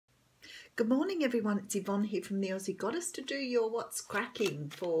Good morning, everyone. It's Yvonne here from the Aussie Goddess to do your What's Cracking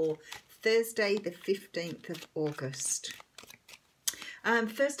for Thursday, the 15th of August.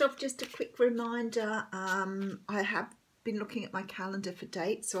 First off, just a quick reminder, I have been looking at my calendar for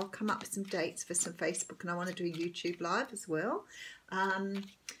dates, so I'll come up with some dates for some Facebook, and I want to do a YouTube live as well.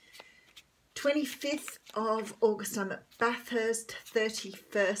 25th of August I'm at Bathurst,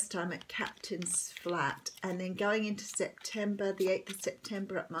 31st I'm at Captain's Flat, and then going into September, the 8th of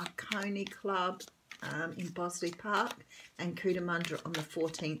September at Marconi Club in Bosley Park, and Cootamundra on the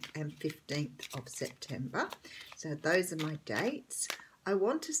 14th and 15th of September. So those are my dates. I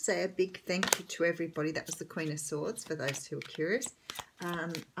want to say a big thank you to everybody. That was the Queen of Swords, for those who are curious.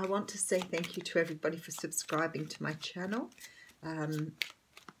 I want to say thank you to everybody for subscribing to my channel.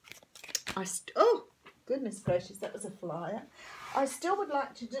 Oh, goodness gracious, that was a flyer. I still would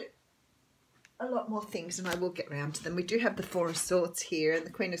like to do a lot more things, and I will get around to them. We do have the Four of Swords here and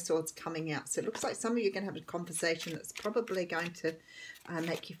the Queen of Swords coming out. So it looks like some of you are going to have a conversation that's probably going to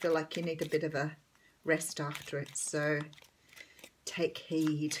make you feel like you need a bit of a rest after it. So take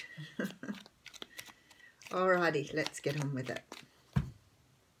heed. Alrighty, let's get on with it.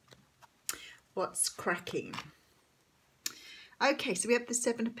 What's cracking? Okay, so we have the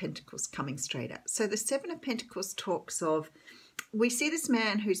Seven of Pentacles coming straight out. So the Seven of Pentacles talks of, we see this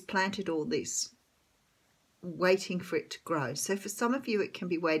man who's planted all this, waiting for it to grow. So for some of you, it can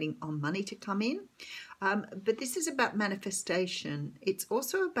be waiting on money to come in. But this is about manifestation. It's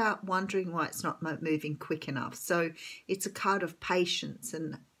also about wondering why it's not moving quick enough. So it's a card of patience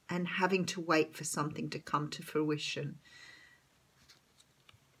and having to wait for something to come to fruition.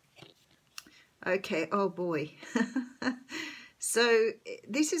 Okay, oh boy. So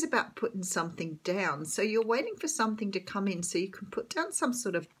this is about putting something down. So you're waiting for something to come in so you can put down some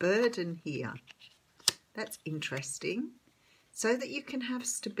sort of burden here. That's interesting. So that you can have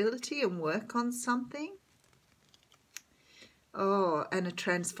stability and work on something. Oh, and a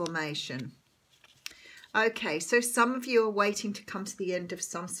transformation. Okay, so some of you are waiting to come to the end of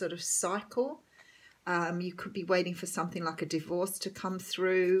some sort of cycle. You could be waiting for something like a divorce to come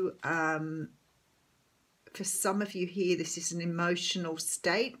through. For some of you here, this is an emotional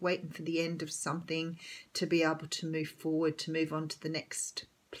state, waiting for the end of something to be able to move forward, to move on to the next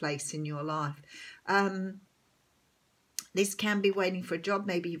place in your life. This can be waiting for a job.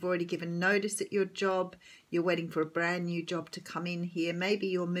 Maybe you've already given notice at your job. You're waiting for a brand new job to come in here. Maybe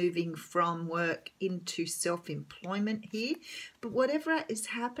you're moving from work into self-employment here. But whatever is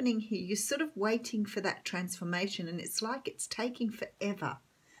happening here, you're sort of waiting for that transformation, and it's like it's taking forever.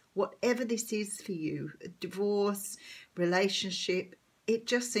 Whatever this is for you, a divorce, relationship, it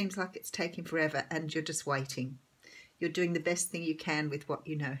just seems like it's taking forever and you're just waiting. You're doing the best thing you can with what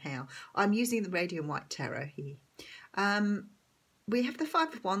you know how. I'm using the Radiant White Tarot here. We have the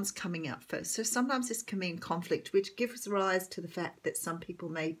Five of Wands coming up first. So sometimes this can mean conflict, which gives rise to the fact that some people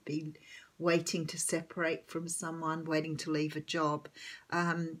may be waiting to separate from someone, waiting to leave a job.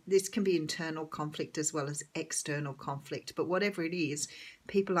 This can be internal conflict as well as external conflict. But whatever it is,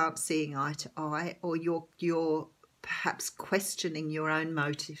 people aren't seeing eye to eye, or you're perhaps questioning your own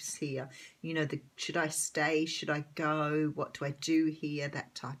motives here. You know, should I stay? Should I go? What do I do here?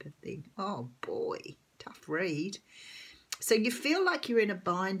 That type of thing. Oh boy, tough read. So you feel like you're in a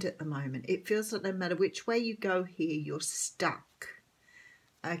bind at the moment. It feels like no matter which way you go here, you're stuck.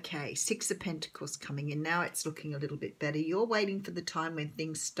 Okay, Six of Pentacles coming in. Now it's looking a little bit better. You're waiting for the time when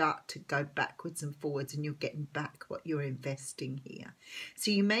things start to go backwards and forwards and you're getting back what you're investing here.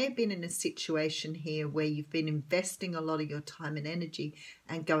 So you may have been in a situation here where you've been investing a lot of your time and energy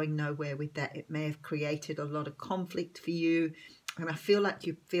and going nowhere with that. It may have created a lot of conflict for you. And I feel like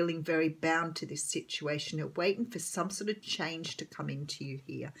you're feeling very bound to this situation. You're waiting for some sort of change to come into you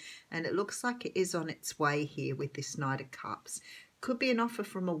here. And it looks like it is on its way here with this Knight of Cups. Could be an offer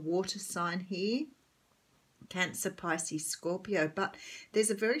from a water sign here. Cancer, Pisces, Scorpio. But there's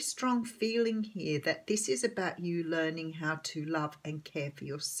a very strong feeling here that this is about you learning how to love and care for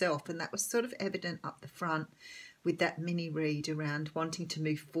yourself. And that was sort of evident up the front with that mini read around wanting to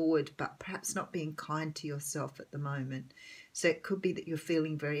move forward, but perhaps not being kind to yourself at the moment. So it could be that you're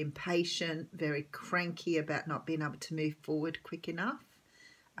feeling very impatient, very cranky about not being able to move forward quick enough.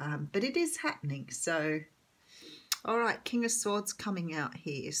 But it is happening. So, all right, King of Swords coming out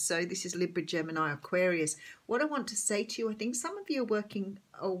here. So this is Libra, Gemini, Aquarius. What I want to say to you, I think some of you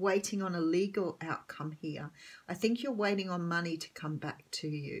are waiting on a legal outcome here. I think you're waiting on money to come back to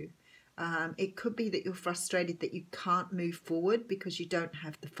you. It could be that you're frustrated that you can't move forward because you don't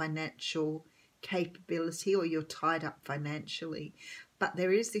have the financial capability or you're tied up financially. But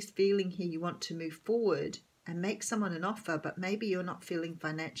there is this feeling here you want to move forward and make someone an offer, but maybe you're not feeling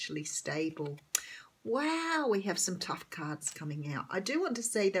financially stable. Wow, we have some tough cards coming out. I do want to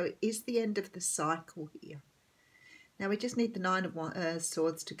say, though, it is the end of the cycle here. Now, we just need the Nine of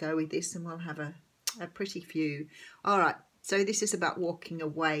Swords to go with this, and we'll have a pretty few. All right, so this is about walking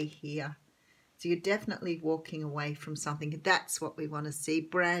away here. So you're definitely walking away from something. That's what we want to see.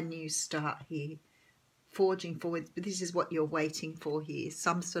 Brand new start here. Forging forward. But this is what you're waiting for here.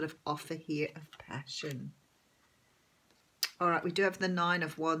 Some sort of offer here of passion. All right, we do have the Nine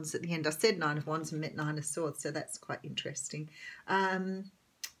of Wands at the end. I said Nine of Wands and meant Nine of Swords, so that's quite interesting.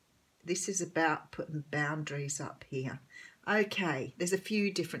 This is about putting boundaries up here. Okay, there's a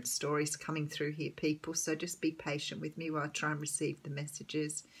few different stories coming through here, people, so just be patient with me while I try and receive the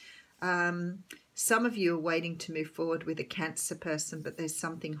messages. Some of you are waiting to move forward with a Cancer person, but there's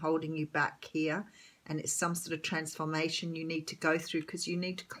something holding you back here, and it's some sort of transformation you need to go through because you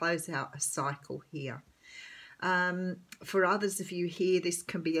need to close out a cycle here. For others of you here, this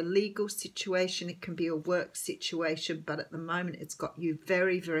can be a legal situation, it can be a work situation, but at the moment it's got you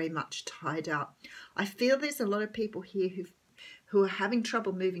very, very much tied up. I feel there's a lot of people here who are having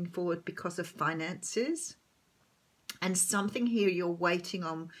trouble moving forward because of finances, and something here you're waiting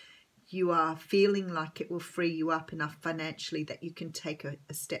on. You are feeling like it will free you up enough financially that you can take a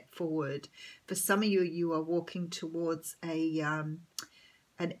step forward. For some of you, you are walking towards an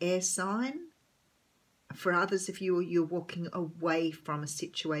air sign. For others of you, you're walking away from a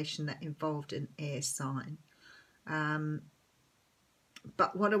situation that involved an air sign. But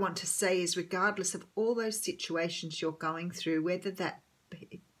what I want to say is, regardless of all those situations you're going through,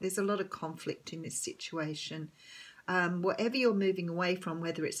 there's a lot of conflict in this situation. Whatever you're moving away from,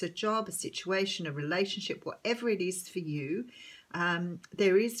 whether it's a job, a situation, a relationship, whatever it is for you,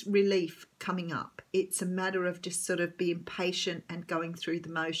 there is relief coming up. It's a matter of just sort of being patient and going through the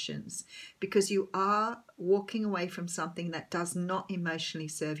motions, because you are walking away from something that does not emotionally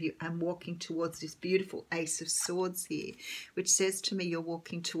serve you and walking towards this beautiful Ace of Swords here, which says to me you're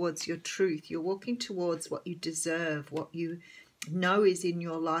walking towards your truth. You're walking towards what you deserve, what you know is in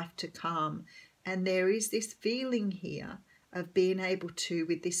your life to come. And there is this feeling here of being able to,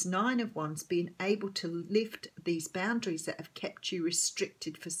 with this Nine of Wands, being able to lift these boundaries that have kept you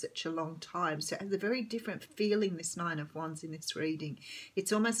restricted for such a long time. So it has a very different feeling, this Nine of Wands, in this reading.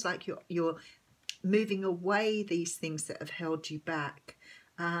 It's almost like you're moving away these things that have held you back.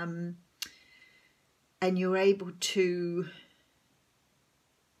 And you're able to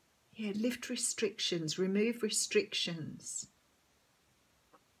lift restrictions, remove restrictions,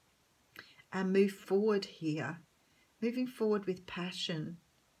 and move forward here, moving forward with passion,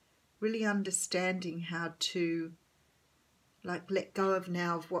 really understanding how to let go of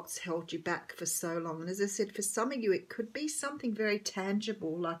now of what's held you back for so long. And as I said, for some of you, it could be something very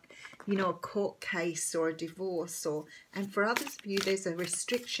tangible, like, a court case or a divorce, and for others of you, there's a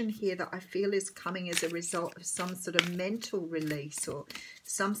restriction here that I feel is coming as a result of some sort of mental release or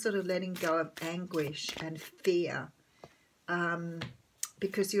some sort of letting go of anguish and fear.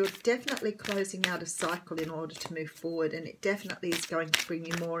 Because you're definitely closing out a cycle in order to move forward, and it definitely is going to bring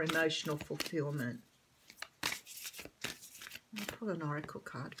you more emotional fulfillment. I'll pull an oracle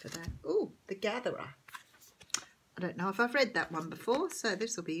card for that. Oh, the Gatherer. I don't know if I've read that one before, so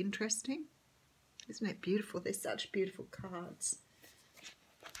this will be interesting. Isn't it beautiful? They're such beautiful cards.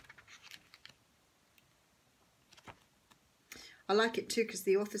 I like it too because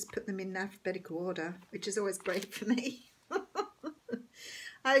the authors put them in alphabetical order, which is always great for me.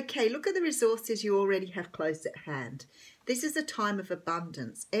 Okay, look at the resources you already have close at hand. This is a time of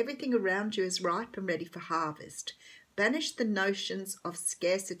abundance. Everything around you is ripe and ready for harvest. Banish the notions of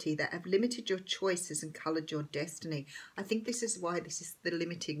scarcity that have limited your choices and coloured your destiny. I think this is why this is the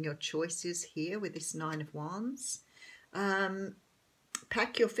limiting your choices here with this Nine of Wands.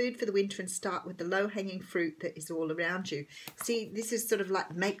 Pack your food for the winter and start with the low-hanging fruit that is all around you. See, this is sort of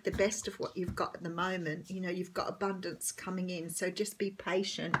like make the best of what you've got at the moment. You've got abundance coming in, so just be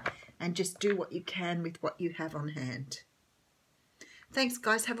patient and just do what you can with what you have on hand. Thanks,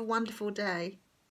 guys. Have a wonderful day.